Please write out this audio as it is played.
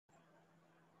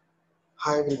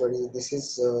Hi everybody, this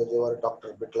is your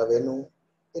Dr. Bitlavenu.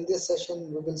 In this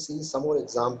session, we will see some more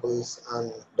examples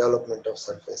on development of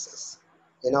surfaces.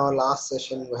 In our last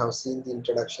session, we have seen the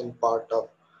introduction part of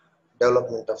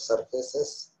development of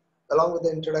surfaces. Along with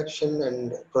the introduction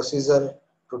and procedure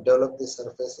to develop the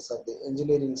surfaces of the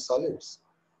engineering solids,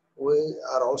 we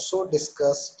are also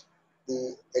discussed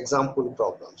the example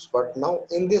problems. But now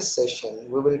in this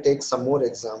session, we will take some more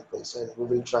examples and we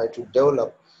will try to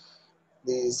develop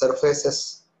the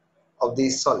surfaces of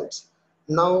these solids.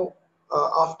 Now,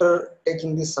 after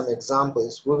taking these some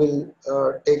examples, we will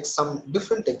take some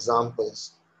different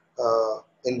examples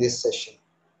in this session.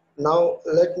 Now,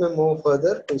 let me move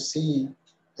further to see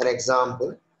an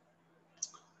example.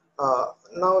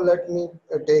 Now, let me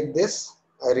take this.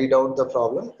 I read out the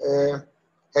problem. A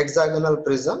hexagonal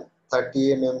prism,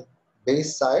 30 mm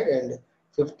base side and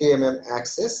 50 mm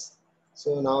axis.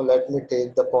 So now let me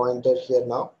take the pointer here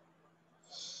now.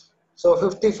 So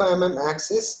 55 mm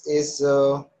axis is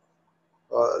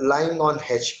lying on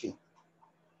HP,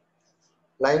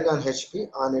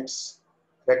 on its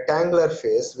rectangular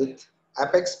face with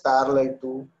apex parallel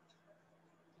to,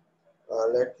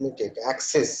 let me take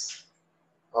axis,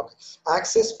 okay,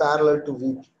 axis parallel to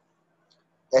VP.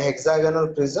 A hexagonal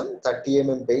prism, 30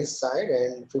 mm base side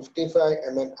and 55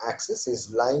 mm axis is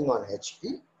lying on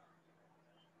HP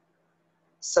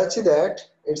such that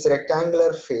its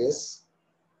rectangular face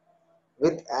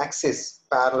with axis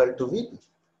parallel to VP.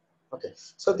 Okay,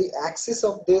 so the axis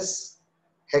of this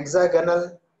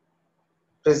hexagonal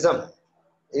prism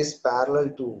is parallel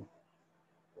to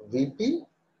VP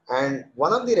and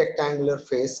one of the rectangular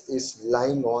face is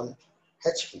lying on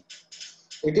HP.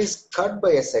 It is cut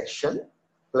by a section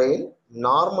plane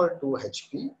normal to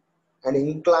HP and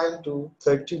inclined to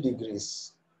 30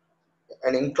 degrees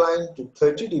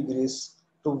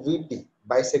to VP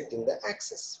bisecting the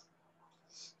axis.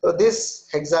 So this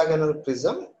hexagonal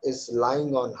prism is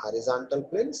lying on horizontal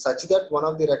plane such that one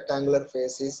of the rectangular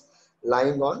face is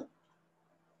lying on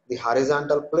the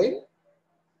horizontal plane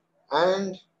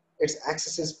and its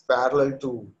axis is parallel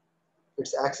to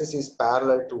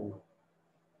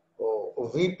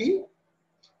VP,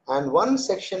 and one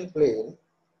section plane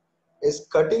is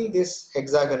cutting this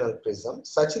hexagonal prism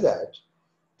such that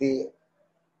the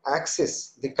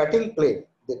cutting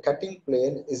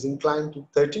plane is inclined to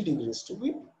 30 degrees to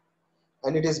VP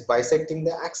and it is bisecting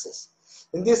the axis.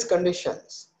 In these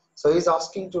conditions, so he's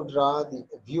asking to draw the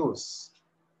views,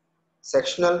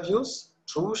 sectional views,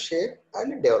 true shape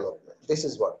and development. This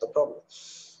is what the problem.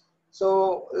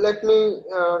 So let me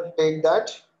take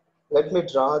that. Let me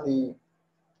draw the,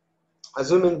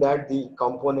 assuming that the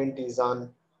component is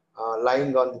on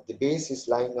lying on, the base is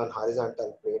lying on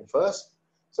horizontal plane first.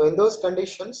 So in those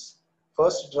conditions,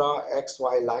 first draw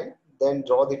XY line, then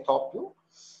draw the top view.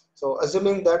 So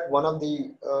assuming that one of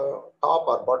the top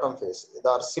or bottom face, they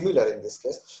are similar in this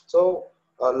case. So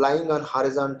lying on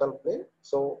horizontal plane,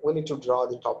 so we need to draw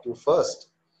the top view first.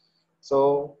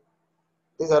 So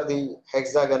these are the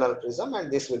hexagonal prism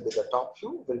and this will be the top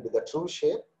view, will be the true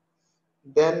shape.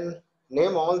 Then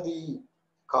name all the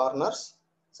corners.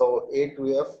 So A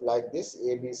to F like this,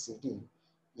 A, B, C, D,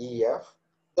 E, F.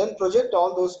 Then project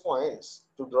all those points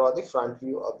to draw the front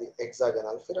view of the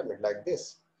hexagonal pyramid like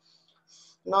this.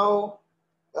 Now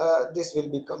this will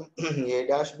become A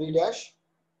dash B dash.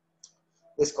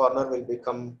 This corner will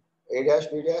become A dash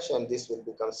B dash and this will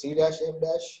become C dash F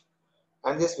dash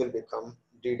and this will become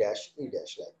D dash E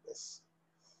dash like this.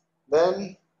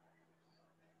 Then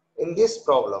in this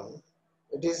problem,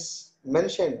 it is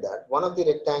mentioned that one of the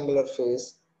rectangular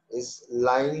face is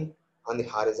lying on the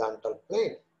horizontal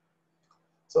plane.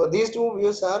 So these two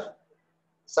views are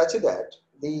such that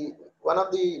the one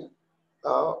of the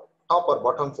top or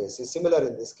bottom face is similar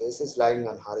in this case, is lying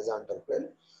on horizontal plane.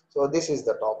 So this is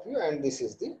the top view and this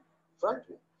is the front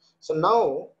view. So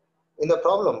now in the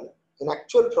problem, in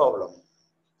actual problem,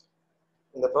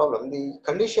 the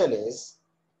condition is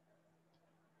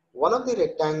one of the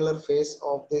rectangular face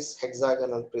of this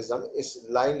hexagonal prism is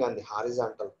lying on the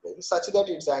horizontal plane such that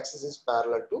its axis is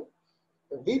parallel to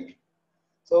VP.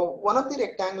 So one of the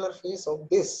rectangular face of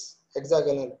this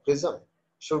hexagonal prism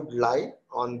should lie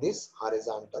on this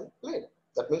horizontal plane.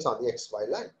 That means on the XY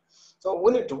line. So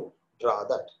we need to draw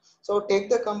that. So take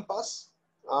the compass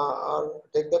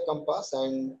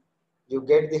and you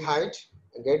get the height,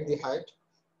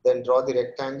 then draw the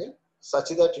rectangle such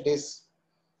that it is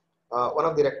one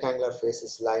of the rectangular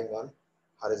faces lying on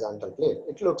horizontal plane.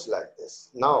 It looks like this.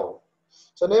 Now,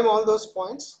 so name all those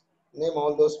points,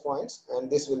 and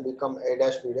this will become A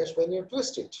dash B dash when you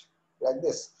twist it like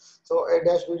this. So A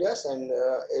dash B dash and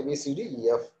A B C D E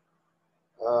F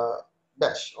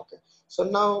dash. Okay. So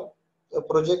now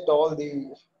project all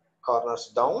the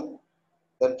corners down,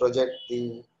 then project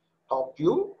the top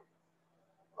view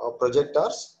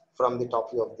projectors from the top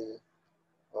view of the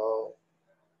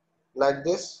like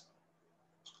this,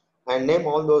 and name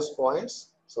all those points.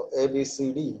 So A, B,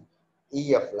 C, D,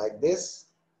 E, F like this.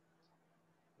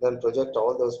 Then project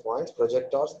all those points,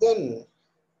 projectors. Then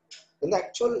in the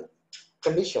actual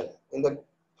condition, in the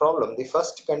problem, the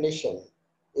first condition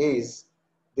is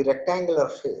the rectangular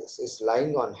face is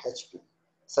lying on HP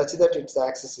such that its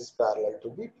axis is parallel to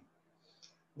BP.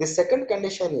 The second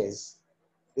condition is,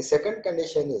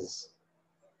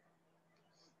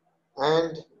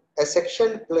 and a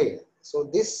sectioned plane. So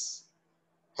this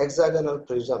hexagonal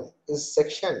prism is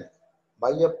sectioned by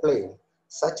a plane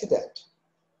such that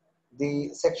the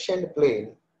sectioned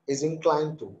plane is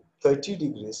inclined to 30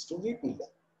 degrees to VP,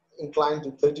 inclined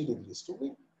to 30 degrees to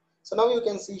VP. So now you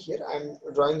can see here, I'm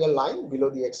drawing a line below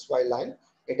the XY line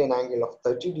at an angle of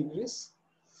 30 degrees.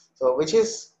 So which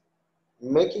is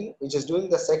doing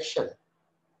the section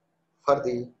for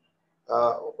the,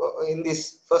 in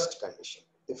this first condition.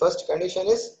 The first condition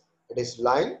is it is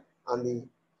lying on the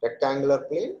rectangular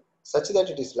plane such that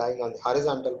it is lying on the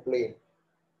horizontal plane.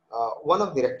 One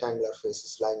of the rectangular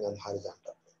faces lying on the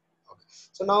horizontal plane. Okay.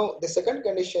 So now the second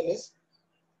condition is,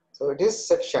 so it is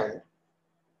sectioned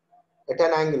at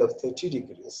an angle of 30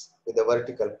 degrees with the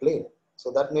vertical plane.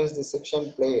 So that means the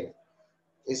section plane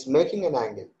is making an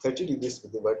angle 30 degrees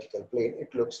with the vertical plane.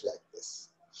 It looks like this.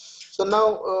 So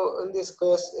now in this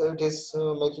case, it is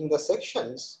making the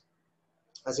sections.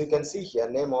 As you can see here,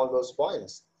 name all those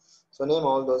points. So name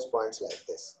all those points like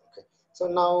this. Okay. So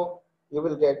now you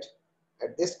will get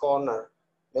at this corner,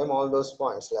 name all those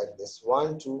points like this.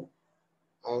 1, 2,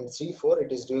 and 3, 4.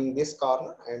 It is doing this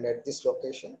corner and at this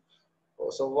location.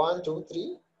 So 1, 2,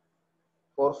 3,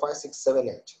 4, 5, 6, 7,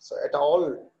 8. So at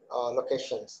all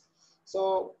locations.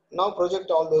 So now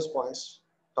project all those points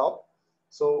top.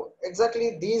 So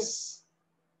exactly these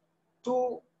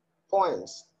 2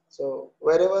 points. So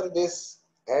wherever this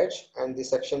edge and the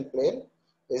section plane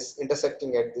is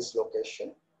intersecting at this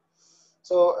location.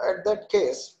 So at that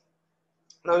case,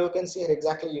 now you can see here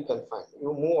exactly you can find.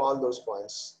 You move all those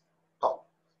points top.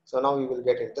 So now you will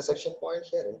get intersection point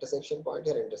here, intersection point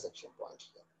here, intersection point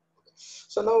here. Okay.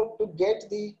 So now to get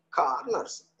the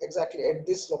corners exactly at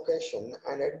this location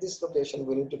and at this location,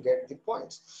 we need to get the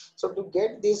points. So to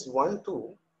get these 1,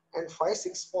 2 and 5,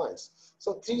 6 points.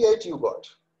 So 3, 8 you got.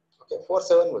 Okay, 4,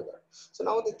 7 we got. So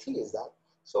now the thing is that,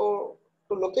 so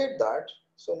to locate that,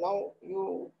 so now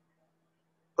you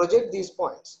project these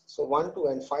points. So 1, 2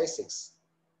 and 5, 6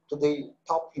 to the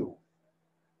top view.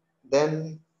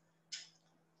 Then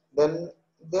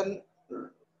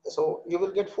so you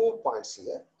will get 4 points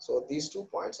here. So these 2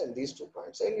 points and these 2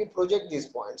 points, and you project these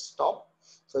points top.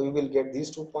 So you will get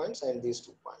these 2 points and these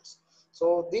 2 points.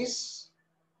 So these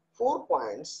 4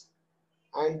 points,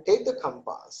 and take the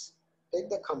compass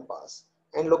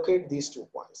and locate these 2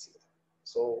 points here.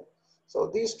 So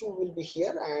these 2 will be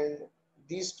here and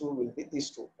these 2 will be these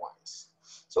 2 points.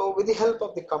 So with the help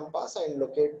of the compass, and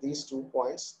locate these 2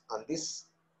 points on this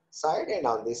side and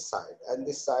on this side, and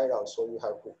this side also you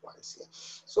have 2 points here.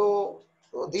 So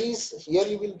these here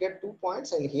you will get 2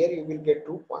 points and here you will get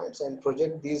 2 points, and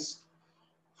project these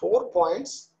 4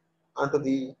 points onto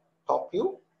the top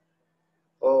view.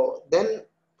 Then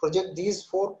project these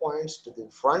 4 points to the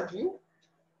front view.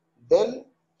 Then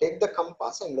take the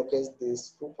compass and locate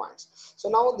these 2 points. So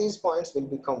now these points will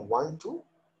become 1, 2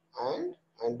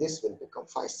 and this will become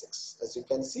 5, 6 as you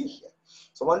can see here.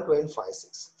 So 1, 2 and 5,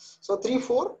 6. So 3,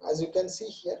 4 as you can see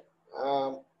here.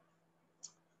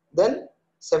 Then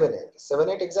 7, 8. 7,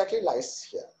 8 exactly lies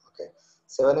here. Okay.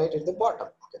 7, 8 is the bottom.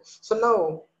 Okay. So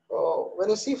now when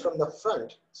you see from the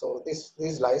front, so this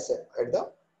lies at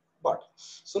the bottom.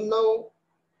 So now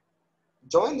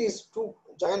join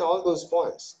all those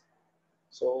points.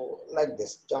 So like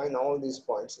this, join all these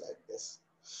points like this.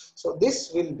 So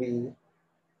this will be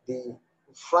the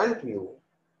front view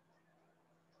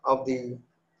of the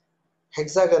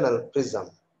hexagonal prism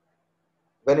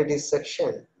when it is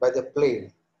sectioned by the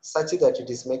plane such that it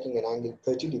is making an angle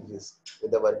 30 degrees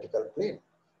with the vertical plane.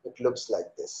 It looks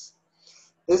like this.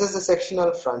 This is the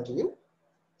sectional front view,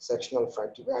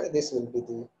 and this will be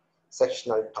the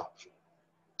sectional top view.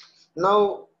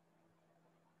 Now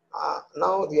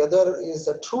the other is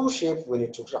the true shape we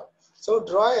need to draw. So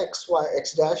draw x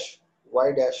dash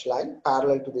y dash line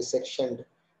parallel to the sectioned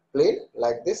plane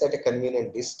like this at a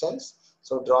convenient distance.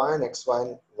 So draw an x1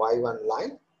 and y1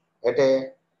 line at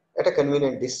a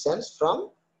convenient distance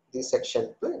from the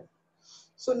sectioned plane.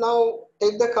 So now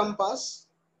take the compass.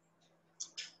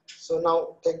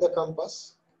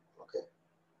 Okay.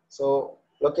 So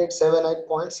locate 7-8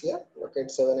 points here, locate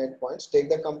 7-8 points, take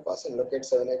the compass and locate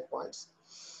 7-8 points.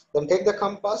 Then take the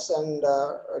compass and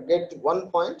get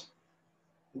 1 point,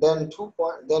 then 2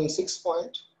 point, then 6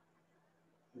 point,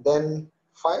 then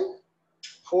 5,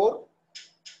 4,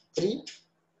 3,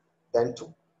 then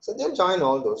 2. So then join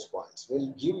all those points will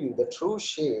give you the true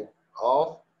shape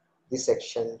of the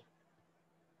section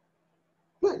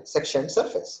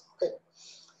surface. Okay.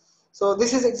 So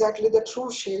this is exactly the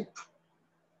true shape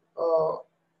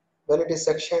when it is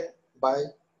sectioned by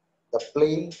the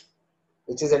plane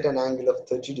which is at an angle of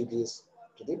 30 degrees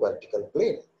to the vertical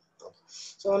plane. Okay.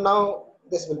 So now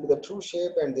this will be the true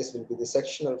shape and this will be the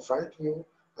sectional front view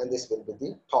and this will be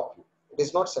the top view. It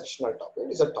is not sectional top view,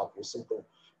 it is a top view, simple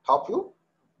top view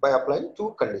by applying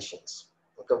two conditions.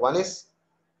 Okay, one is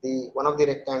one of the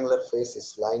rectangular face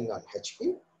is lying on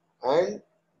HP and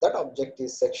that object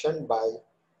is sectioned by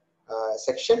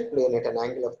section plane at an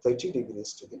angle of 30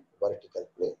 degrees to the vertical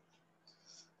plane.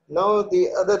 Now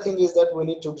the other thing is that we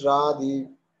need to draw the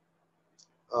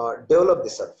develop the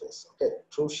surface. Okay,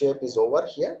 true shape is over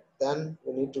here. Then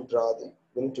we need to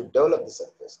develop the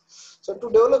surface. So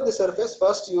to develop the surface,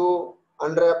 first you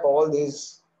unwrap all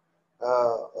these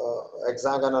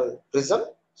hexagonal prism.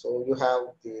 So you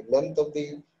have the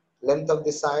length of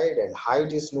the side and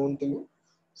height is known to you.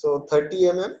 So 30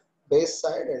 mm base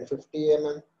side and 50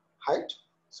 mm height.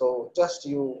 So just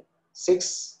you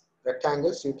 6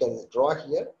 rectangles you can draw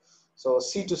here. So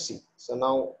C to C. So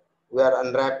now we are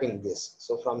unwrapping this.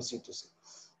 So from C to C.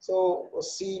 So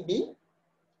CB,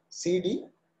 CD,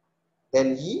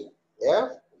 then E,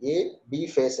 F, A, B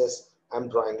faces I'm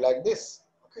drawing like this.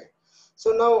 Okay.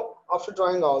 So now after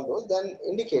drawing all those, then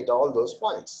indicate all those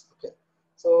points. Okay.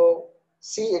 So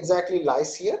C exactly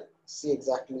lies here. C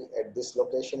exactly at this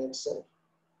location itself.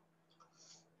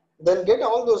 Then get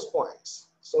all those points.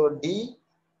 So D,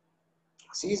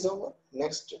 C is over.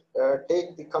 Next,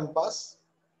 take the compass.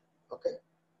 Okay.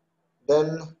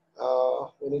 Then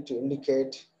we need to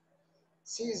indicate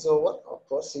C is over, of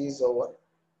course C is over.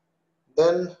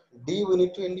 Then D we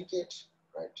need to indicate,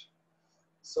 right?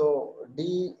 So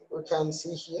D we can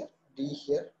see here, D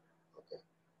here, okay.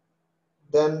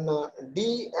 Then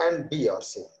D and B are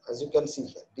same, as you can see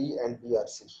here, D and B are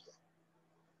seen here.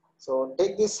 So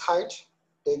take this height,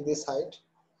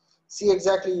 C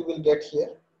exactly you will get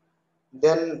here.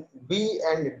 Then B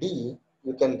and D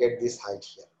you can get this height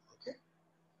here.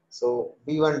 So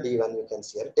B1, D1 you can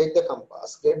see here. Take the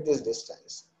compass, get this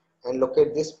distance and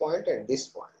locate this point and this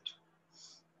point.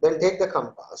 Then take the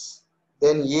compass.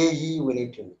 Then AE we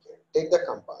need to indicate. Take the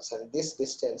compass and this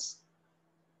distance.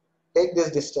 Take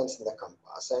this distance in the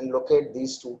compass and locate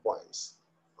these 2 points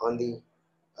on the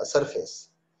surface.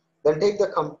 Then take the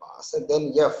compass and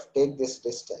then F, take this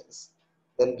distance.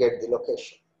 Then get the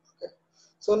location. Okay.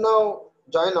 So now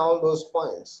join all those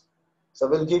points. So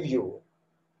we'll give you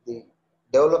the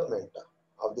development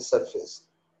of the surface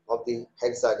of the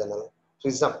hexagonal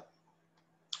prism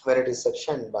where it is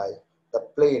sectioned by the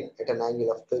plane at an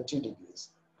angle of 30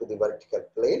 degrees to the vertical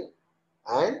plane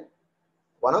and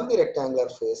one of the rectangular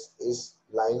face is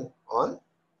lying on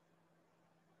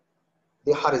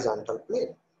the horizontal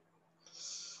plane.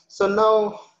 So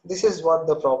now this is what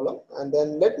the problem, and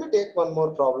then let me take one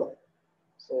more problem.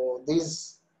 So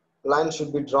these lines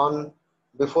should be drawn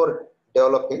before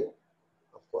developing,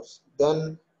 of course.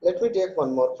 Then let me take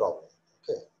one more problem.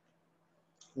 Okay.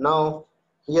 Now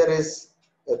here is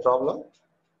a problem.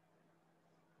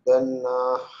 Then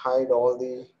hide all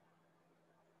the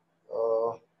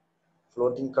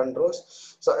floating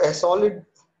controls. So a solid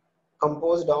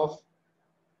composed of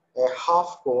a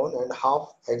half cone and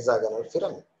half hexagonal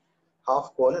pyramid.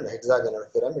 Half cone and hexagonal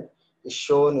pyramid is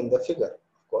shown in the figure.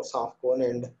 Of course, half cone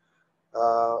and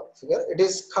figure. It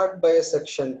is cut by a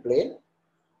section plane,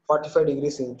 45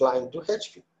 degrees inclined to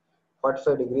HP.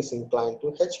 45 degrees inclined to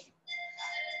HP.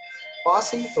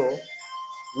 Passing through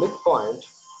midpoint.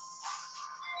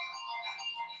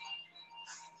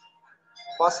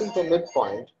 Passing through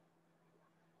midpoint.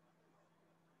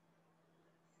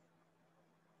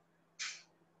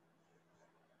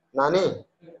 Nani?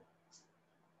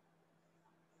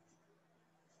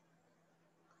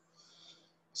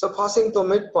 So passing to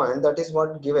midpoint, that is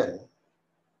what given.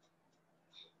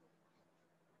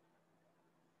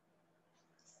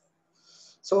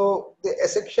 So the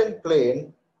section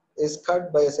plane is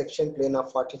cut by a section plane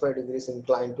of 45 degrees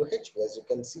inclined to HP, as you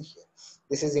can see here.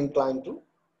 This is inclined to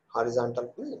horizontal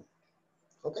plane,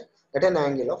 okay, at an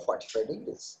angle of 45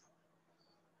 degrees.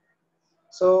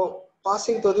 So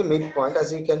passing to the midpoint,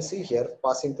 as you can see here,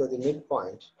 passing to the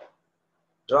midpoint,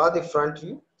 draw the front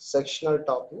view, sectional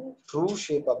top view, true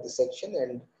shape of the section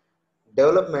and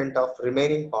development of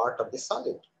remaining part of the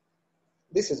solid.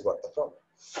 This is what the problem.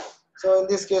 So in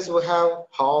this case, we have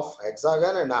half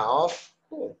hexagon and half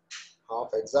cone.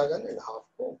 Half hexagon and half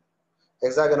cone.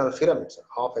 Hexagonal pyramid.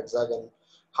 Half hexagon,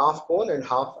 half cone and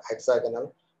half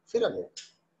hexagonal pyramid.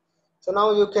 So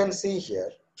now you can see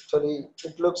here, actually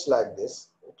it looks like this.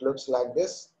 It looks like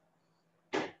this.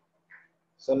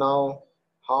 So now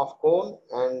half cone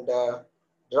and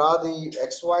draw the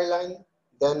XY line,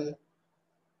 then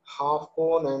half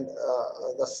cone and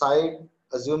the side,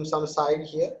 assume some side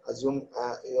here, assume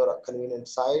your convenient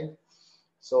side.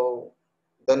 So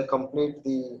then complete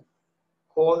the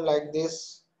cone like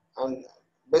this, and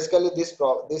basically this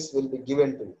will be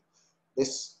given to you.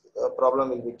 This problem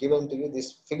will be given to you,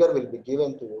 this figure will be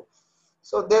given to you.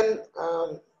 So then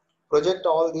project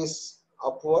all these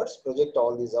upwards, project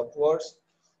all these upwards.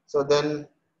 So then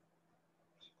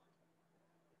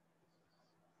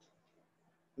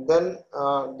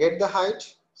get the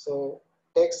height. So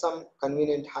take some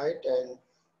convenient height and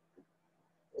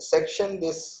section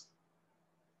this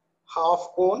half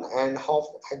cone and half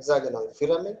hexagonal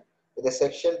pyramid with a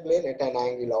section plane at an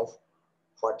angle of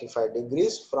 45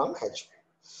 degrees from HP.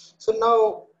 So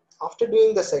now after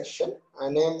doing the section, I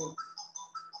name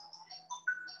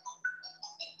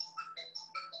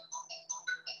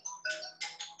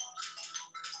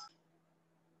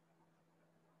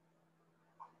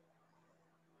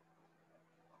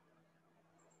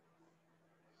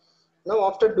now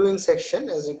after doing section,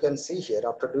 as you can see here,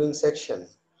 after doing section,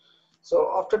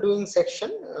 so after doing section,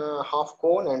 half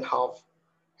cone and half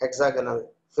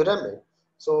hexagonal pyramid,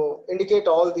 so indicate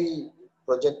all the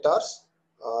projectors,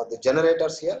 the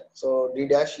generators here. So D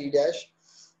dash, E dash,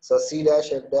 so C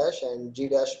dash, F dash, and G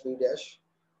dash, B dash,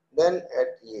 then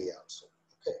at E also.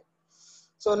 Okay.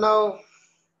 So now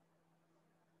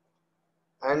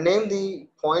and name the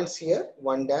points here: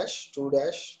 1 dash, 2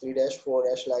 dash, 3 dash, 4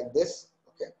 dash, like this.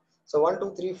 Okay. So 1,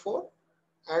 2, 3, 4,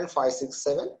 and 5, 6,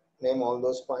 7. Name all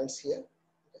those points here.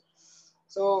 Okay.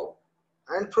 So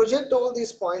and project all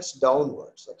these points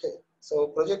downwards. Okay. So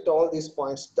project all these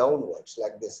points downwards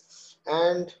like this.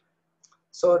 And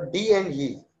so D and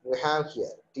E we have here,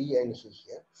 D and E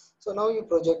here. So now you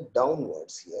project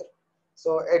downwards here.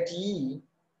 So at E,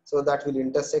 so that will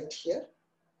intersect here.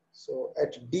 So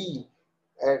at D,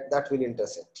 that will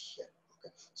intersect here.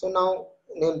 Okay. So now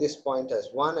name this point as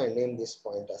 1 and name this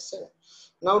point as 7.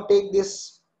 Now take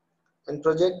this and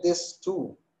project this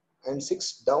 2 and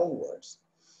 6 downwards.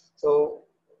 So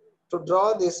to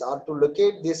draw this or to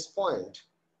locate this point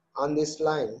on this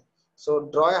line, so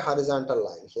draw a horizontal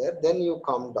line here, then you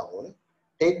come down,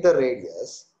 take the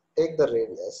radius,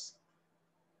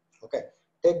 okay,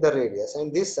 take the radius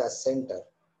and this as center,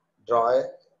 draw a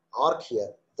arc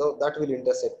here, so that will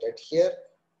intersect at here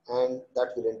and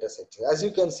that will intersect here, as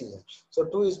you can see here. So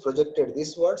 2 is projected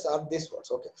this words or this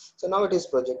words. Okay, so now it is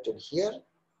projected here,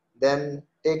 then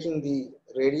taking the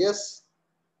radius,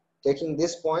 taking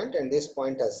this point and this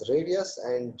point as radius,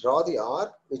 and draw the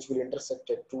arc which will intersect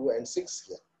at 2 and 6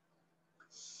 here.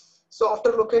 So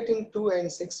after locating 2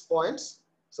 and 6 points,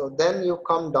 so then you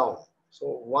come down. So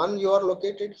 1 you are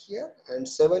located here and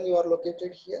 7 you are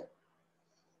located here.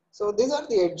 So these are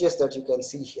the edges that you can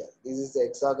see here. This is the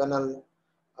hexagonal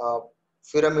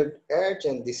pyramid edge,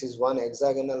 and this is one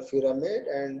hexagonal pyramid,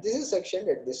 and this is sectioned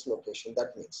at this location.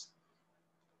 That means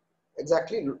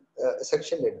exactly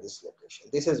sectioned at this location.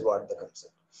 This is what the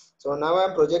concept. So now I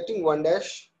am projecting 1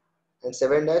 dash and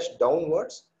 7 dash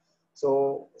downwards.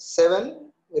 So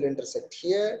 7 will intersect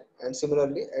here and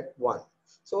similarly at 1.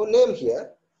 So name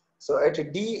here. So at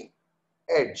D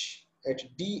edge,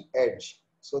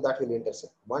 so that will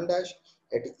intersect 1 dash.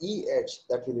 At E edge,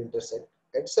 that will intersect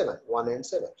at 7, 1 and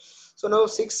 7. So now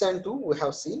 6 and 2 we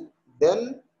have seen.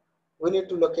 Then we need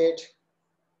to locate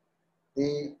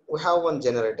we have one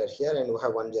generator here and we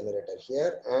have one generator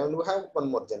here and we have one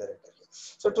more generator here.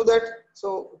 So to that,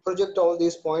 so project all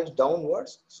these points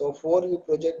downwards. So 4 you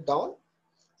project down,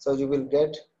 so you will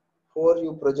get 4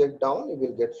 you project down, you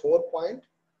will get 4 point.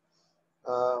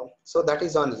 So that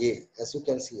is on A, as you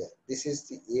can see here. This is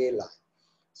the A line.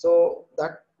 So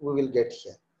that we will get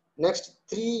here. Next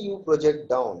 3 you project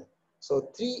down. So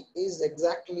 3 is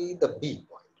exactly the B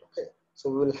point. Okay. So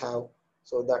we will have,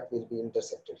 so that will be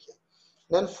intersected here.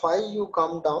 Then 5 you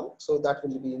come down, so that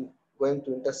will be going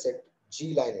to intersect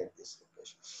G line at this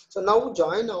location. So now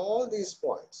join all these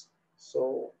points.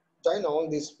 So join all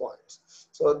these points.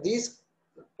 So these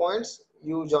points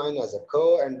you join as a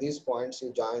curve and these points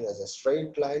you join as a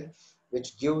straight line,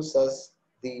 which gives us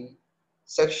the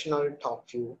sectional top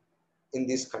view in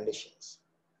these conditions.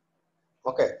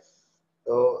 Okay,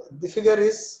 so the figure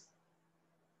is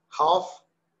half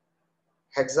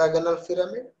hexagonal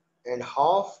pyramid and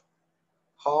half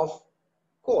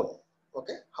cone.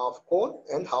 Okay, half cone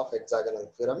and half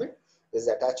hexagonal pyramid is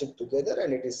attached together,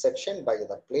 and it is sectioned by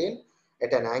the plane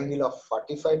at an angle of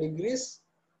 45 degrees,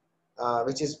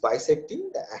 which is bisecting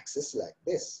the axis like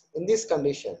this. In these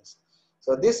conditions,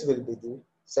 so this will be the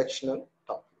sectional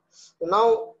top view. So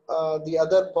now the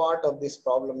other part of this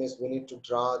problem is we need to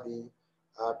draw the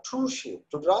true shape.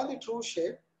 To draw the true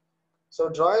shape, so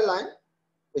draw a line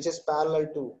which is parallel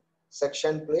to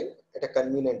section plane at a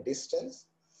convenient distance.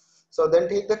 So then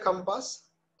take the compass,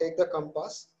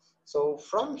 So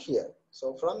from here,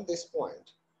 so from this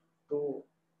point to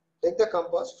take the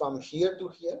compass from here to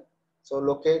here. So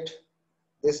locate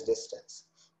this distance.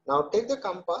 Now take the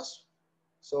compass,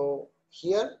 so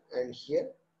here and here.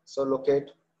 So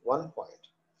locate one point.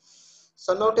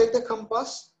 So now take the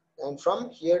compass and from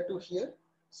here to here.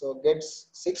 So gets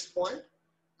 6 point,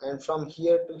 and from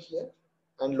here to here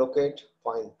and locate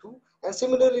point 2, and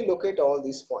similarly locate all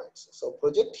these points. So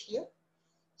project here.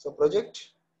 So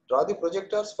project, draw the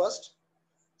projectors first,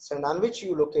 and on which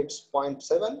you locate point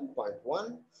 7, point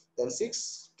 1, then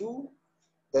 6, 2,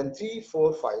 then 3,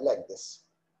 4, 5 like this.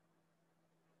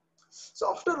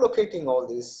 So after locating all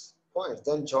these points,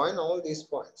 then join all these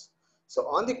points. So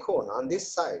on the cone, on this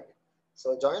side,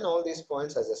 so join all these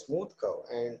points as a smooth curve,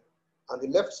 and on the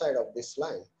left side of this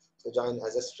line, so join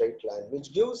as a straight line,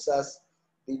 which gives us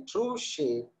the true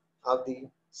shape of the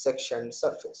section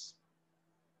surface.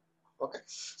 Okay,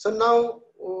 so now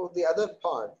the other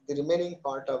part, the remaining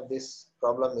part of this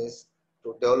problem is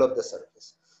to develop the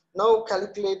surface. Now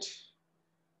calculate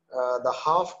the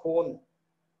half cone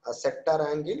sector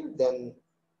angle, then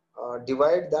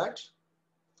divide that.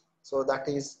 So that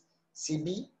is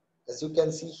CB, as you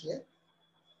can see here.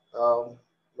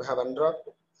 We have unwrapped.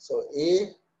 So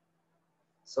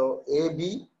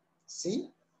B, C,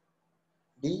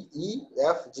 D, E,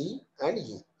 F, G, and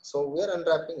E. So we are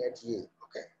unwrapping at E.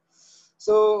 Okay.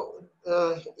 So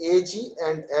AG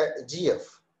and GF,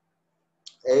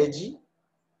 AG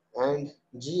and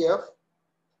GF.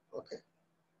 Okay.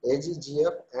 AG,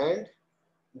 GF, and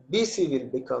BC will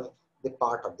become the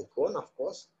part of the cone, of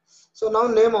course. So now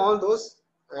name all those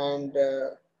and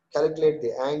calculate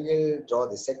the angle, draw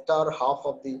the sector, half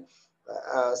of the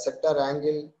sector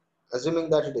angle, assuming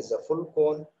that it is a full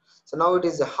cone. So now it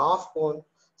is a half cone.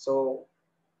 So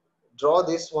draw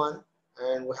this one,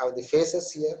 and we have the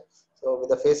faces here. So with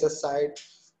the faces side,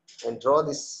 and draw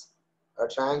this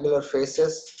triangular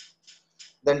faces.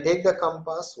 Then take the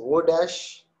compass, O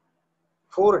dash,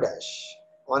 4 dash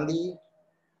on the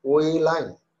OA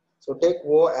line. So take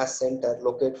O as center,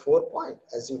 locate 4 point,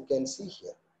 as you can see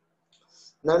here.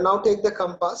 Now take the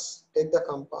compass,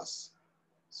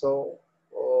 So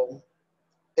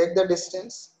take the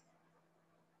distance.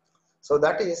 So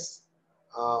that is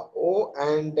O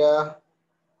and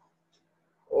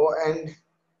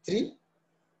 3,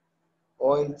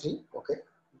 okay.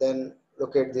 Then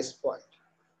locate this point.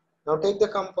 Now take the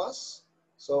compass,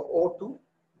 so O2,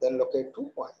 then locate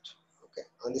 2 point, okay,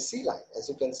 on the C line, as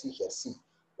you can see here, C,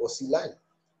 OC line,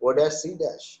 O dash, C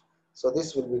dash. So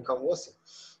this will become OC.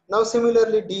 Now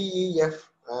similarly D, E, F,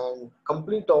 and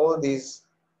complete all these,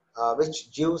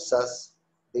 which gives us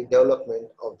the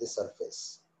development of the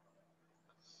surface.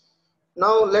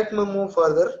 Now let me move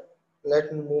further.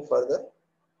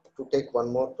 To take one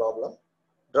more problem.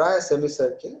 Draw a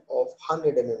semicircle of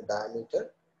 100 mm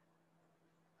diameter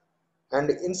and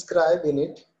inscribe in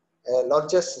it a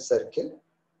largest circle.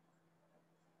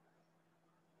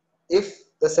 If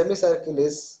the semicircle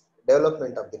is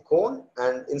development of the cone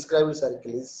and inscribed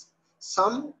circle is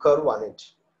some curve on it,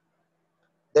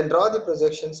 then draw the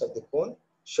projections of the cone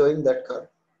showing that curve.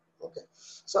 Okay,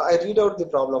 so I read out the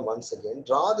problem once again.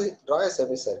 Draw a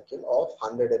semicircle of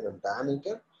 100 mm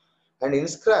diameter and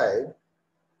inscribe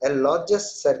a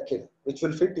largest circle which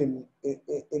will fit in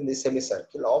the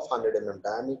semicircle of 100 mm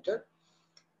diameter.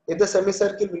 If the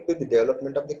semicircle will be the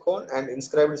development of the cone and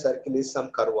inscribed circle is some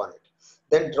curve on it,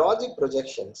 then draw the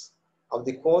projections of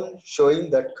the cone showing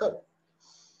that curve.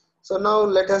 So now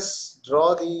let us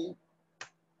draw the,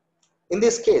 in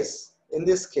this case,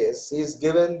 he is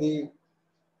given the,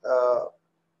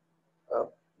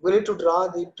 we need to draw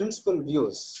the principal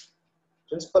views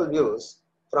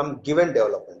from given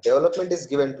development. Development is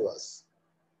given to us.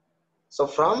 So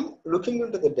from looking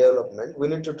into the development, we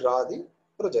need to draw the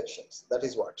projections. That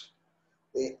is what.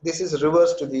 This is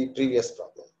reverse to the previous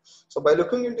problem. So by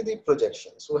looking into the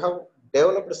projections, we have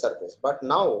developed a surface. But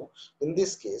now, in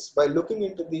this case, by looking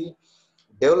into the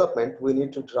development, we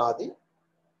need to draw the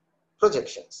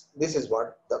projections. This is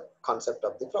what the concept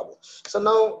of the problem. So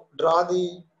now draw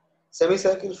the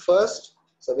semicircle first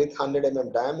So with 100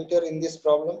 mm diameter in this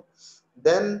problem,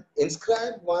 then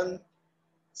inscribe one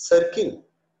circle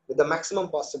with the maximum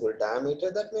possible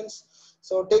diameter. That means,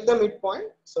 so take the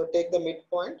midpoint. So take the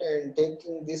midpoint and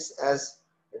taking this as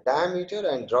a diameter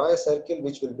and draw a circle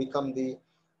which will become the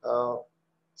uh,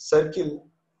 circle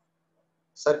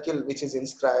which is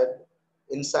inscribed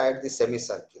inside the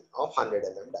semicircle of 100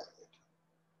 mm diameter.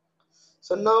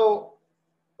 So now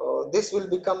this will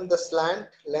become the slant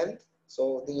length.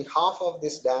 So the half of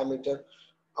this diameter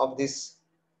of this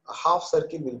half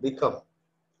circle will become,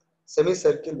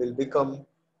 semicircle will become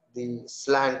the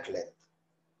slant length.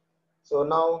 So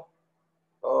now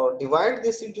divide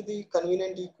this into the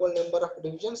convenient equal number of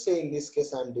divisions. Say in this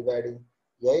case I am dividing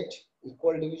 8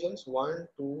 equal divisions, 1,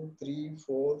 2, 3,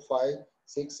 4, 5,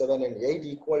 6, 7 and 8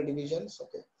 equal divisions.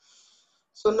 Okay.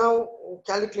 So now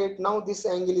calculate, now this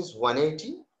angle is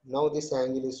 180, now this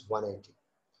angle is 180.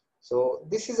 So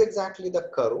this is exactly the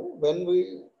curve when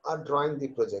we are drawing the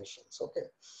projections. Okay.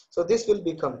 So this will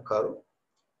become curve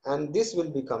and this will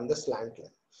become the slant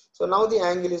line. So now the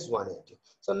angle is 180.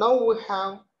 So now we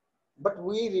have, but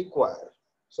we require,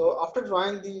 so after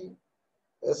drawing the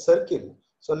circle,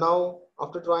 so now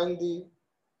after drawing the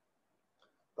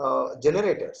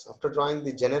generators,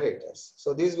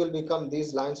 so these will become,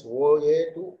 these lines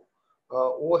OA to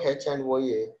OH and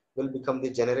OA will become the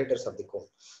generators of the cone.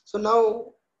 So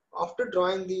now after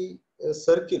drawing the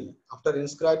circle, after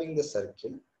inscribing the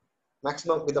circle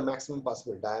maximum with the maximum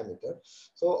possible diameter,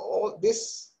 so all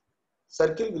this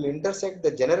circle will intersect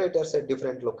the generators at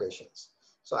different locations.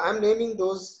 So I am naming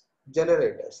those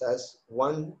generators as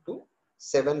 1 to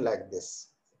 7 like this.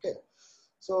 Okay.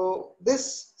 So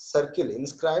this circle,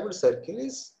 inscribed circle,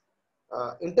 is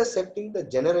intersecting the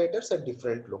generators at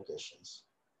different locations.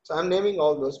 So I'm naming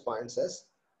all those points as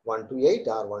 1 to 8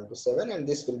 or 1 to 7, and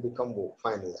this will become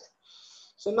final line.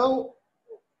 So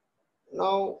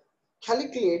now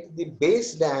calculate the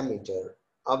base diameter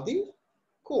of the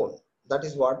cone. That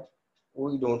is what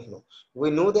we don't know.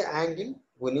 We know the angle,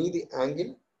 we need the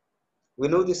angle, we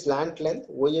know the slant length,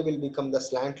 OA will become the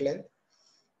slant length,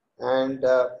 and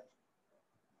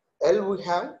L we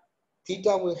have,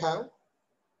 theta we have,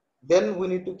 then we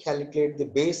need to calculate the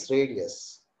base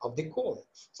radius of the cone.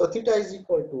 So theta is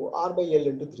equal to R by L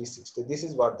into 360. This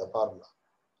is what the formula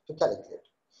to calculate.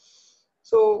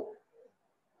 So,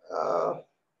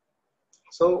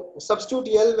 so substitute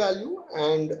L value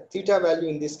and theta value.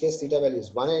 In this case, theta value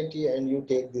is 180, and you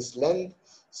take this length,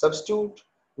 substitute,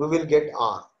 we will get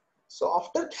R. So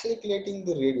after calculating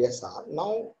the radius R,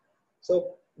 now,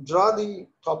 so draw the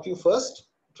top view first,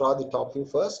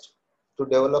 to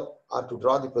develop or to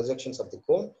draw the projections of the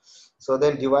cone. So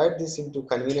then divide this into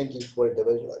convenient equal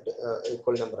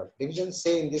number of divisions.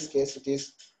 Say in this case it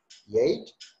is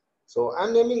 8. So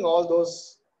I'm naming all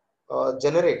those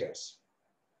generators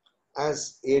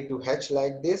as A to H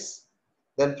like this.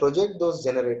 Then project those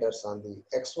generators on the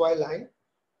XY line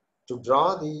to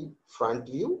draw the front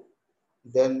view.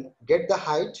 Then get the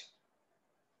height.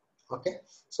 Okay.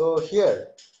 So here,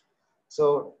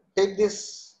 so take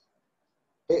this,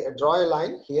 draw a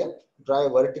line here, draw a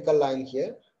vertical line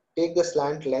here, take the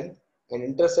slant length and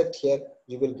intersect here,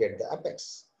 you will get the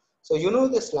apex. So you know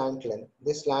the slant length,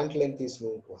 this slant length is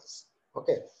known to us.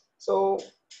 Okay. So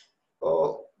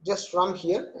just from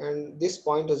here, and this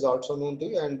point is also known to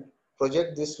you, and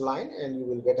project this line and you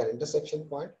will get an intersection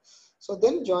point. So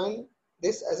then join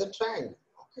this as a triangle.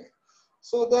 Okay.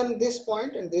 So then this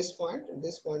point and this point and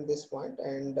this point,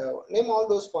 and name all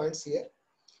those points here.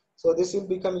 So this will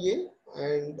become A,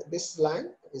 and this line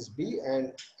is B,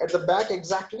 and at the back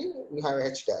exactly we have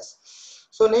H dash.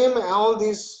 So name all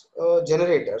these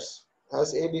generators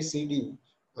as A, B, C, D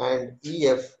and E,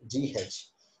 F, G, H.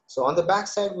 So on the back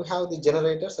side we have the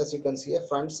generators, as you can see, a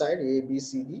front side A, B,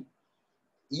 C, D,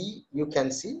 E you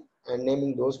can see, and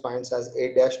naming those points as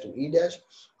A dash to E dash.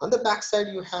 On the back side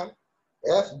you have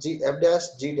F, G, F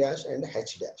dash, G dash and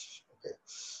H dash. Okay.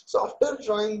 So after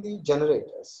drawing the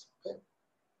generators, okay,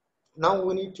 now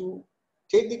we need to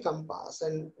take the compass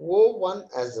and O1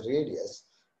 as radius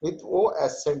with O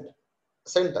as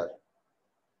center.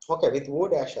 Okay, with O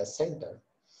dash as center,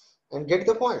 and get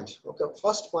the point. Okay,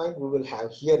 first point we will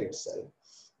have here itself.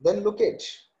 Then locate.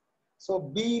 So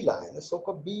B line,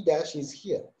 so B dash is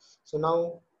here. So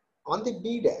now on the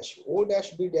B dash, O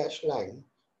dash B dash line,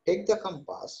 take the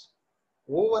compass,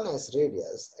 O1 as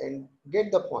radius, and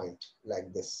get the point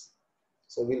like this.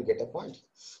 So we'll get a point.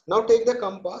 Now take the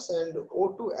compass and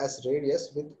O2 as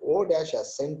radius with O dash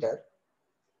as center.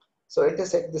 So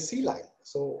intersect the C line.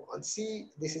 So on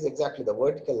C, this is exactly the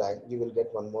vertical line. You will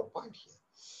get one more point here.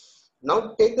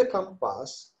 Now take the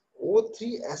compass,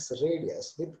 O3 as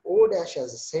radius with O dash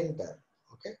as a center.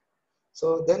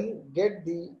 So then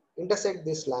intersect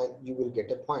this line, you will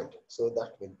get a point. So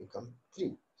that will become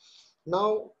 3.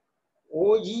 Now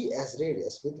OE as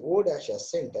radius with O dash as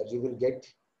center, you will get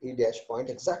E dash point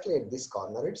exactly at this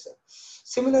corner itself.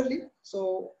 Similarly,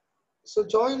 so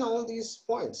join all these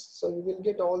points. So you will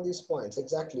get all these points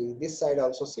exactly. This side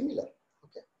also similar.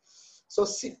 Okay. So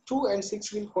 2 and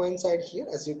 6 will coincide here,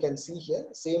 as you can see here.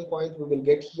 Same point we will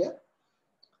get here.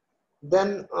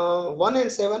 Then 1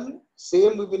 and 7,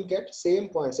 same we will get, same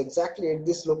points exactly at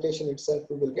this location itself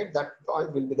we will get. That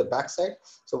point will be the back side.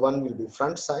 So 1 will be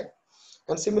front side.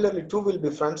 And similarly 2 will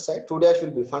be front side, 2 dash will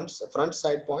be front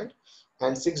side point,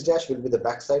 and 6 dash will be the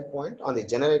back side point on the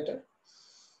generator.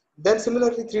 Then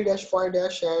similarly 3 dash, 5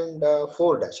 dash and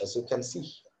 4 dash, as you can see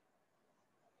here.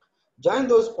 Join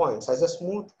those points as a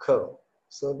smooth curve,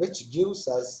 so which gives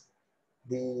us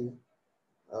the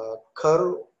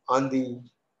curve on the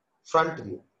front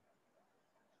view.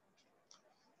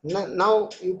 Now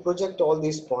you project all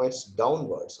these points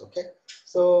downwards, okay?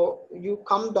 So you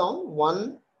come down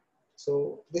 1,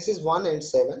 so this is 1 and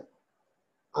 7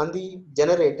 on the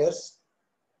generators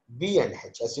B and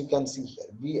H, as you can see here,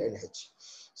 B and H.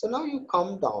 So now you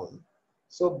come down,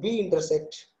 so B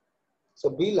intersect, so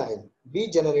B line,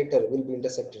 B generator will be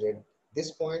intersected at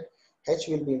this point, H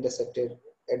will be intersected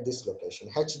at this location,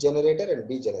 H generator and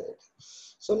B generator.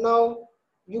 So now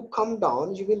you come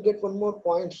down, you will get one more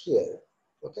point here,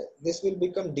 okay? This will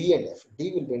become D and F.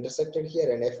 D will be intersected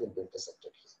here and F will be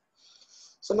intersected here.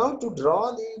 So now to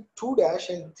draw the 2 dash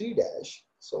and 3 dash,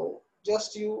 so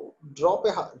just you draw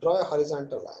a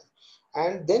horizontal line,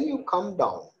 and then you come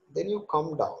down,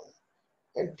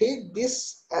 and take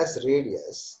this as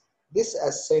radius, this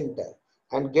as center,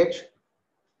 and get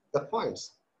the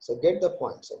points. So get the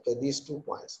points, okay, these 2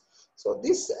 points. So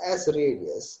this as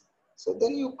radius. So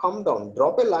then you come down,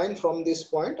 drop a line from this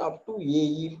point up to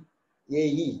AE,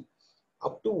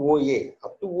 up to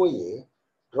OA,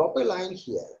 drop a line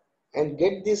here and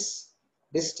get this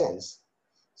distance.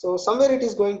 So somewhere it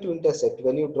is going to intersect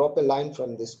when you drop a line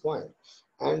from this point,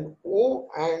 and O,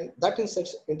 and that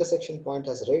intersection point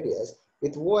has radius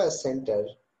with O as center,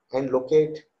 and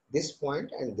locate this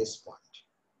point and this point.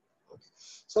 Okay.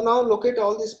 So now locate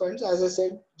all these points, as I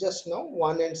said just now,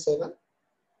 1 and 7.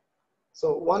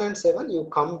 So 1 and 7 you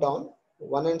come down,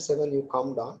 1 and 7 you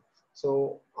come down.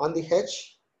 So on the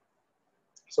H,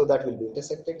 so that will be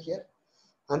intersected here,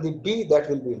 and the B that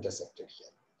will be intersected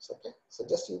here. So, okay, so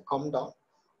just you come down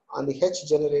on the H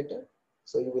generator,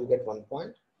 so you will get 1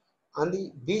 point. On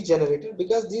the B generator,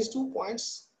 because these 2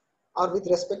 points are with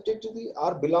respect to the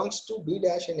belongs to B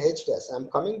dash and H dash, I'm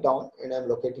coming down and I'm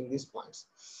locating these points.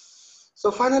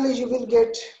 So finally you will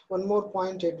get one more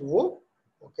point at O.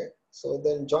 Okay, so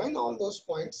then join all those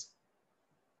points,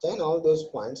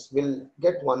 will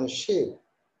get one shape,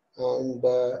 and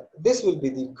this will be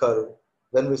the curve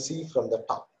when we see from the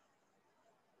top.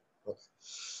 Okay.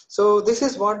 So this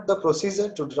is what the procedure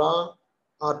to draw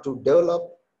or to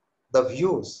develop the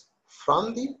views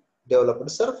from the developed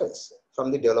surface.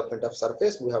 From the development of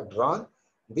surface, we have drawn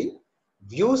the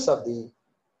views of the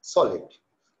solid.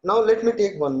 Now let me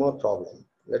take one more problem.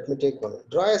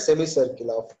 Draw a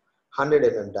semicircle of 100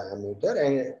 mm diameter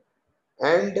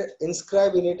and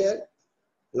inscribe in it a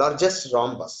largest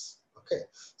rhombus. Okay.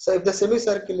 So if the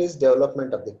semicircle is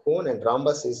development of the cone and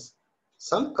rhombus is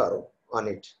some curve on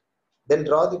it, then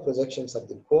draw the projections of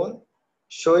the cone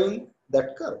showing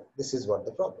that curve. This is what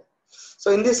the problem.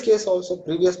 So in this case also,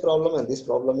 previous problem and this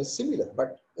problem is similar,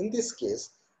 but in this case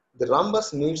the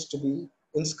rhombus needs to be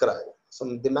inscribed. So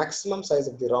the maximum size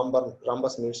of the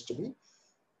rhombus needs to be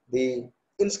the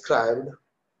inscribed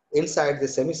inside the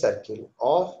semicircle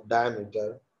of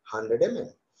diameter 100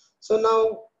 mm. So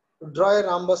now draw a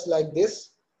rhombus like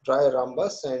this,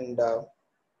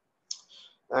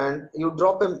 and you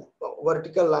drop a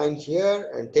vertical line here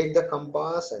and take the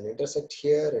compass and intersect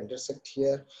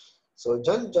here. So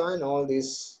join all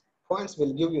these points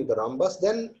will give you the rhombus.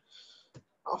 Then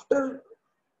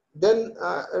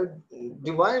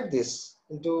divide this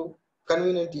into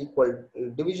convenient equal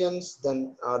divisions,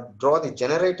 then draw the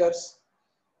generators.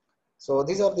 So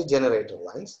these are the generator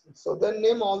lines. So then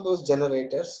name all those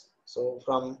generators. So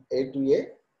from A to A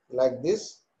like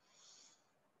this.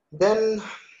 Then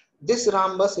this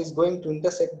rhombus is going to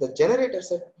intersect the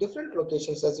generators at different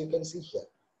locations, as you can see here.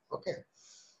 Okay.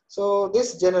 So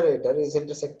this generator is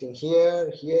intersecting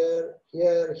here,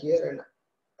 and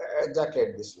exactly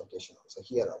at this location also,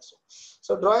 here also.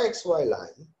 So draw XY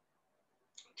line,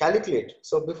 calculate.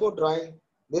 So before drawing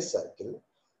this circle,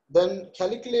 then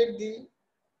calculate the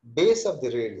base of the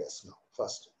radius now.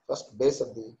 First base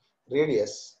of the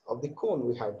radius of the cone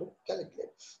we have to calculate.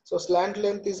 So slant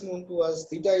length is known to us,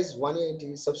 theta is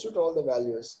 180, substitute all the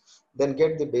values, then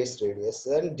get the base radius,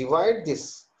 then divide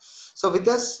this. So with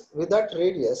that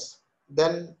radius,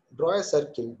 then draw a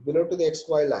circle below to the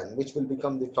XY line, which will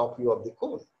become the top view of the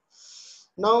cone.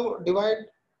 Now divide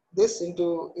this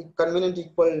into a convenient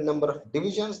equal number of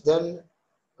divisions, then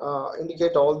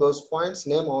indicate all those points,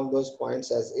 name all those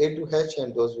points as A to H,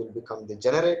 and those will become the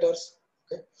generators.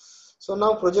 Okay. So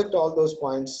now project all those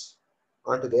points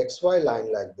onto the XY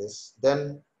line like this.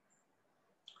 Then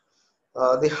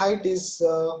the height is,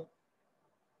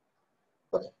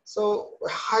 okay, so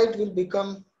height will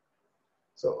become,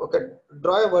 so okay,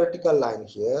 draw a vertical line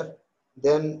here,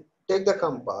 then take the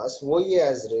compass, OA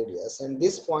as radius, and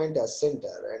this point as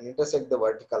center, and intersect the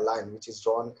vertical line which is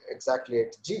drawn exactly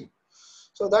at G.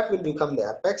 So that will become the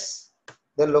apex.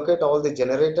 Then locate all the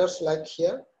generators like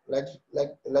here, like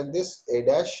this, A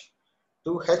dash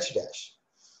to H dash.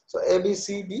 So A, B,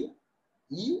 C, D,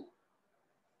 E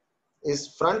is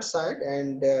front side,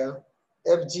 and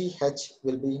F, G, H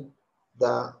will be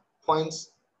the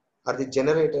points or the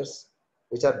generators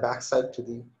which are backside to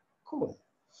the cone.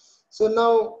 So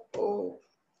now,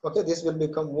 okay, this will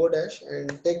become O dash,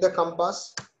 and take the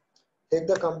compass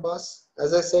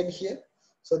as I said here.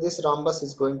 So this rhombus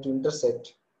is going to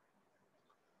intersect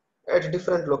at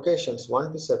different locations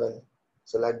 1 to 7,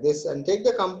 so like this, and take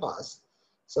the compass.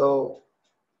 So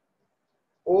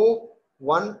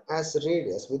O1 as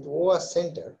radius with O as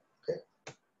center, okay,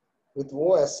 with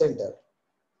O as center.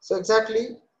 So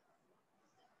exactly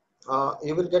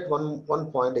you will get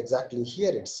one point exactly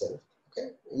here itself,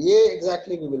 okay, A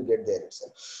exactly we will get there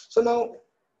itself. So now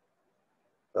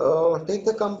take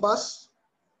the compass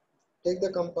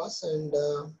and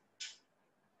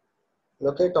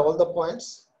locate all the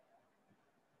points.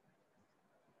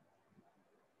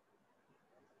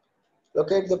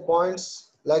 Locate the points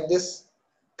like this,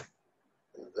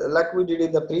 like we did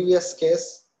in the previous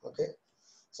case. Okay,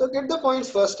 so get the points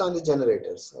first on the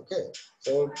generators. Okay,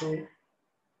 so to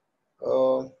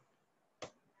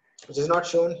which is not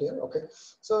shown here. Okay,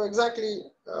 so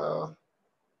exactly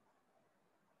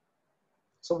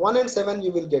so 1 and 7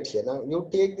 you will get here. Now you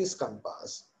take this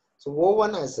compass, so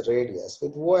O1 as radius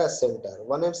with O as center,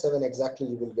 1 and 7 exactly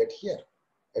you will get here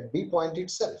at B point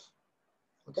itself.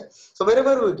 Okay, so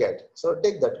wherever we get, so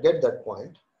take that, get that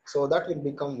point, so that will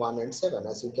become 1 and 7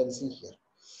 as you can see here.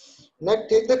 Next,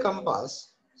 take the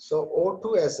compass, so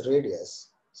O2 as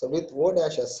radius, so with O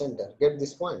dash as center, get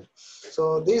this point.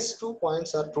 So these 2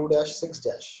 points are 2 dash 6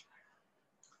 dash.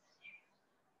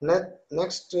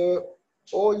 Next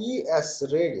OE as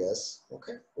radius,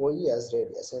 okay, OE as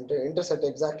radius, and intersect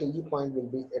exactly E point will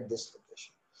be at this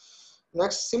location.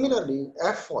 Next, similarly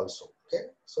F also, okay,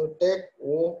 so take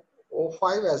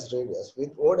O5 as radius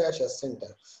with O dash as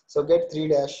center, so get 3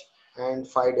 dash and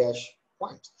 5 dash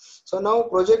points. So now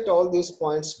project all these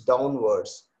points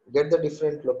downwards, get the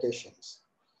different locations,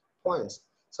 points.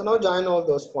 So now join all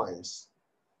those points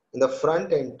in the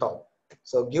front and top,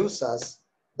 so gives us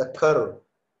the curve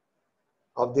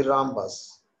of the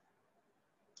rhombus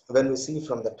when we see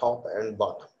from the top and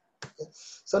bottom. Okay.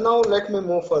 So now let me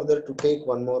move further to take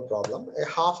one more problem. A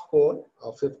half cone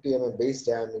of 50 mm base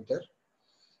diameter,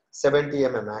 70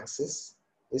 mm axis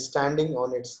is standing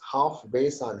on its half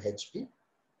base on HP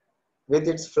with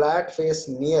its flat face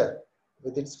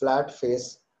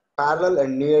parallel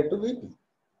and near to VP.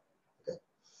 Okay.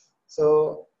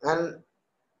 So an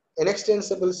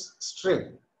extensible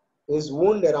string is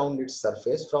wound around its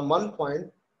surface from one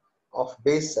point of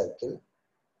base circle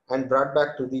and brought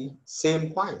back to the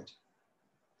same point.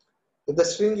 If the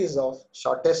string is of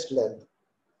shortest length,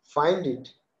 find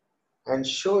it and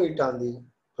show it on the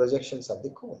projections of the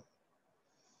cone.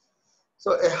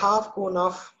 So a half cone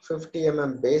of 50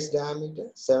 mm base diameter,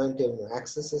 70 mm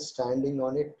axis is standing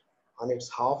on its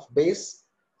half base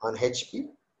on HP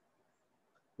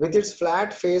with its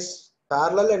flat face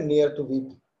parallel and near to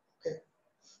VP. Okay.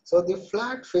 So the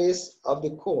flat face of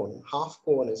the cone, half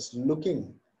cone, is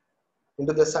looking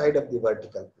into the side of the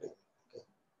vertical plane. Okay.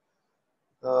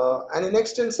 An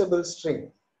inextensible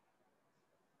string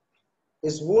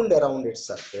is wound around its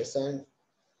surface and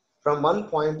from one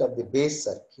point of the base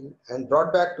circle and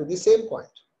brought back to the same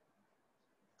point.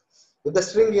 If the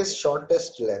string is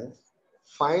shortest length,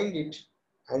 find it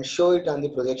and show it on the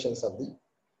projections of the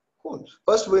cone.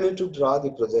 First, we need to draw the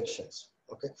projections.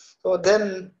 Okay, so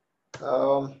then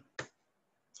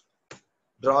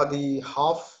draw the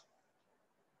half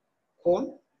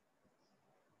cone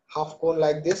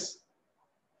like this.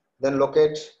 Then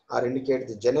locate or indicate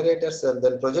the generators and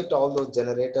then project all those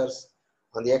generators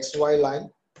on the XY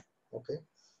line. Okay,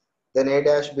 then A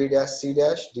dash, B dash, C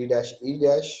dash, D dash, E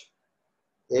dash,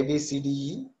 A, B, C, D,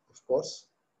 E, of course.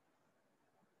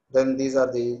 Then these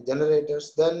are the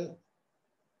generators. Then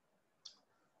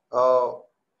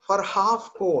for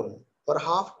half cone,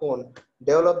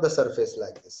 develop the surface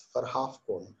like this. For half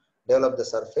cone, develop the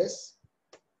surface.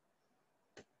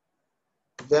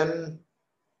 Then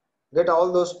get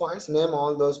all those points, name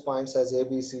all those points as A,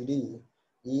 B, C, D,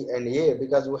 E, and A,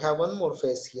 because we have one more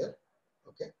face here.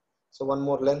 Okay, so one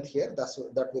more length here.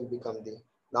 That will become the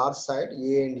north side,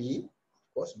 A and E,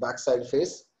 of course, backside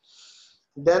face.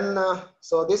 Then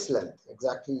so this length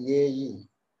exactly AE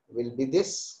will be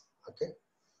this. Okay,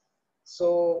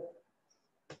 so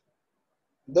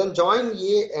then join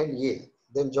A and A.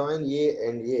 Then join A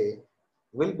and A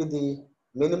will be the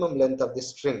minimum length of the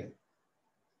string.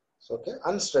 So, okay,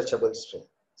 unstretchable string.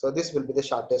 So this will be the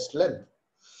shortest length.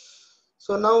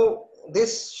 So now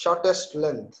this shortest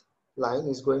length line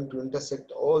is going to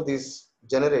intersect all these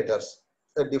generators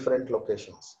at different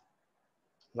locations.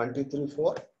 1, 2, 3,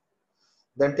 4.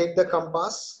 Then take the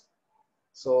compass.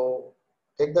 So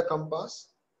take the compass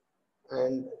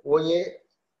and OA,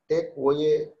 take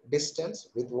OA distance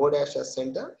with O dash as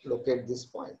center, locate this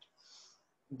point.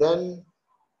 Then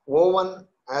O1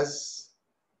 as,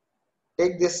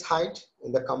 take this height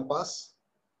in the compass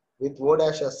with O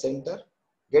dash as center,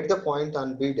 get the point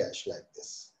on B dash like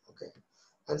this. Okay,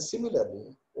 and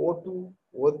similarly O2,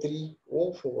 O3,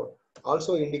 O4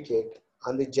 also indicate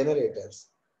on the generators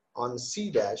on C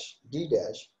dash, D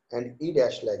dash, and E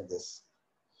dash like this.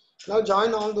 Now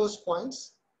join all those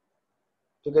points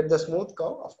to get the smooth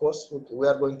curve. Of course, we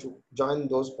are going to join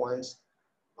those points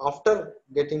after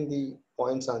getting the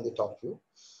points on the top view.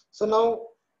 So now,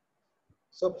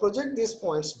 so project these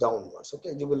points downwards.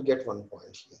 Okay, you will get one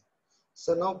point here.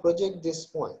 So now project this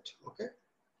point. Okay,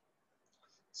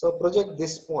 so project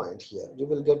this point here. You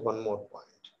will get one more point.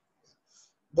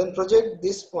 Then project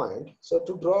this point. So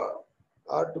to draw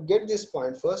or to get this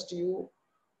point, first you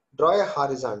draw a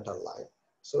horizontal line.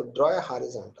 So draw a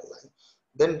horizontal line.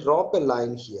 Then drop a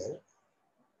line here.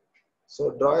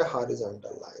 So draw a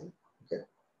horizontal line. Okay.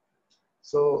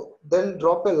 So then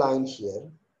drop a line here.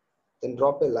 Then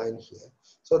drop a line here.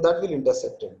 So that will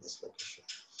intersect at this location.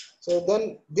 So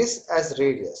then this as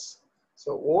radius.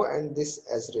 So O and this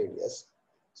as radius.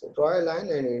 So draw a line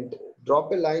and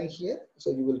drop a line here.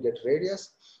 So you will get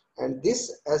radius, and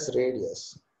this as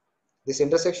radius. This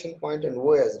intersection point and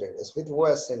O as radius with O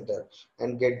as center,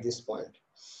 and get this point.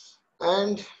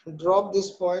 And drop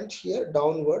this point here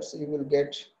downwards. You will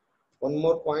get one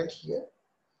more point here,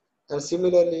 and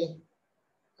similarly,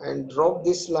 and drop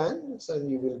this line, so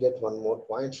you will get one more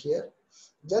point here.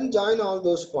 Then join all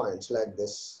those points like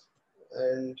this,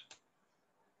 and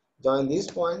join these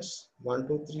points 1,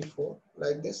 2, 3, 4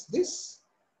 like this. This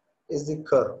is the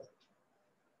curve.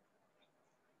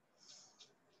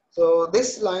 So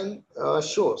this line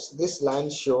shows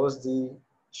the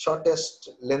shortest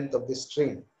length of the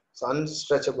string. So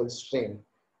unstretchable string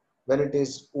when it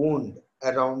is wound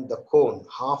around the cone,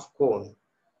 half cone,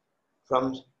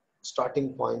 from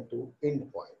starting point to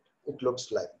end point. It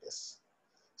looks like this.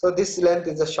 So this length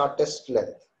is the shortest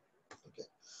length. Okay.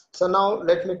 So now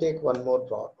let me take one more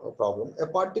problem. A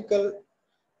particle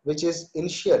which is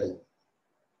initially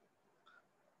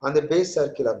on the base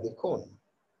circle of the cone,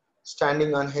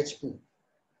 standing on HP,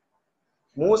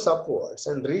 moves upwards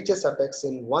and reaches apex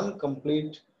in one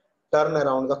complete turn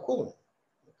around the cone.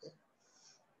 Okay.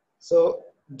 So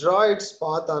draw its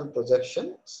path on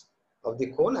projections of the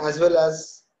cone as well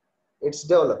as its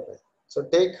development. So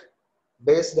take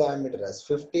base diameter as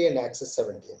 50 and axis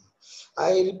 70 mm.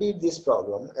 I repeat this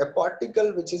problem. A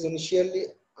particle which is initially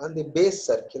on the base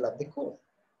circle of the cone,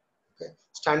 okay,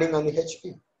 standing on the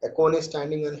HP. A cone is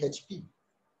standing on HP.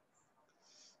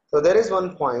 So there is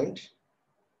one point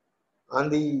on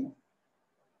the,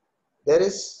 there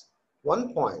is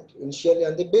one point initially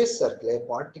on the base circle, a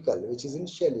particle which is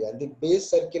initially on the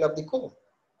base circle of the cone,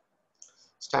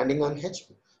 standing on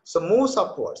HP. So moves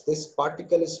upwards. This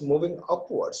particle is moving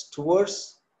upwards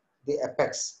towards the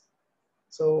apex.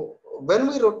 So when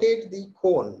we rotate the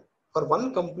cone for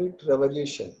one complete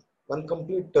revolution, one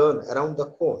complete turn around the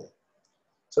cone,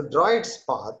 so draw its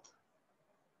path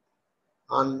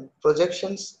on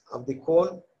projections of the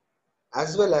cone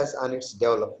as well as on its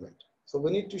development. So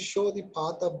we need to show the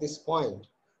path of this point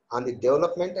on the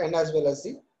development and as well as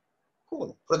the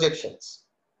cone projections.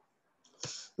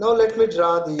 Now let me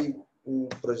draw the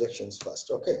projections first.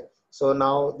 Okay, so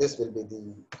now this will be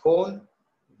the cone.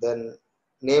 Then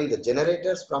name the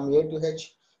generators from A to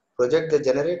H. Project the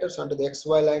generators onto the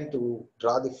XY line to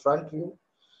draw the front view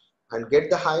and get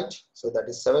the height. So that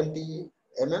is 70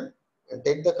 mm and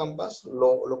take the compass,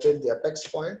 locate the apex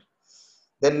point,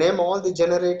 then name all the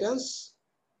generators,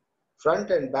 front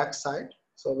and back side,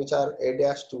 so which are A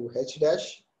dash to H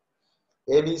dash.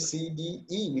 A, B, C, D,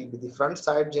 E will be the front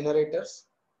side generators.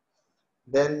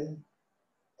 Then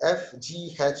F,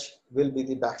 G, H will be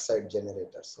the back side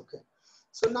generators. Okay.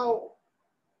 So now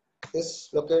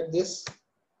locate this,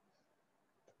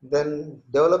 then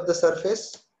develop the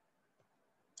surface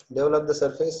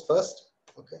first.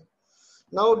 Okay.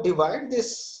 Now divide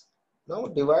this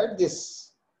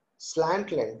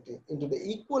slant length into the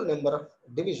equal number of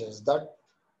divisions that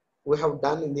we have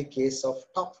done in the case of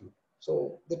top view.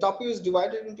 So the top view is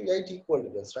divided into 8 equal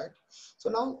divisions, right? So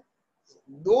now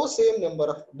those same number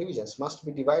of divisions must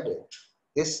be divided.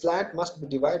 This slant must be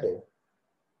divided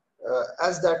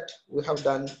as that we have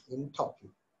done in top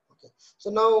view. Okay. So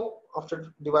now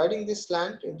after dividing this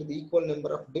slant into the equal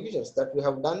number of divisions that we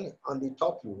have done on the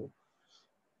top view,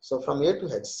 so from A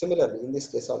to H, similarly in this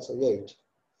case also 8,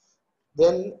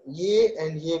 then A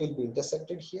and A will be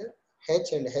intersected here,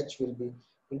 H and H will be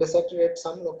intersected at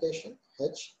some location,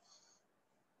 H.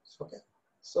 Okay.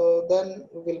 So then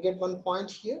we will get one point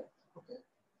here. Okay.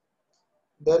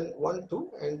 Then 1,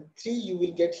 2 and 3 you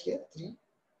will get here, 3.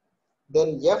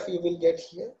 Then F you will get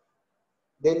here.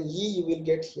 Then E you will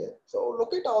get here. So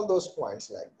look at all those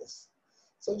points like this.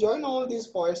 So join all these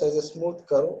points as a smooth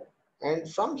curve. And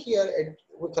from here,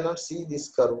 we cannot see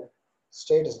this curve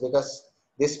status because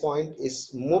this point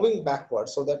is moving backward,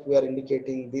 so that we are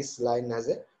indicating this line as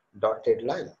a dotted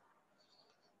line.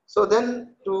 So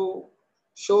then to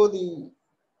show the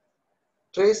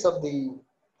trace of the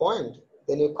point,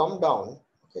 then you come down,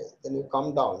 okay, then you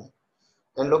come down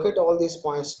and look at all these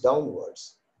points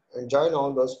downwards and join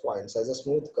all those points as a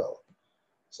smooth curve.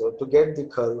 So to get the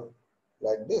curve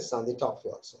like this on the top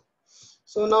view also.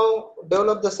 So now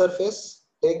develop the surface,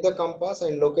 take the compass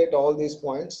and locate all these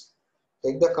points.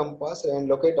 Take the compass and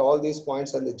locate all these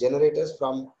points and the generators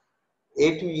from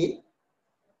A to E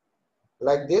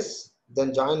like this,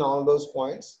 then join all those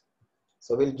points.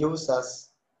 So will gives us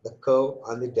the curve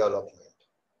on the development.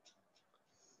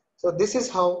 So this is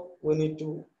how we need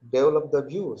to develop the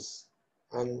views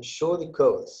and show the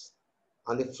curves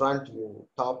on the front view,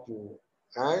 top view,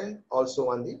 and also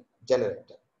on the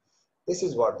generator. This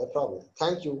is what the problem.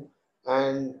 Thank you,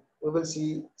 and we will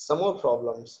see some more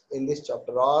problems in this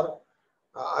chapter, or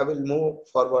I will move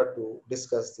forward to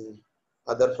discuss the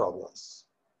other problems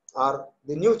or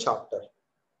the new chapter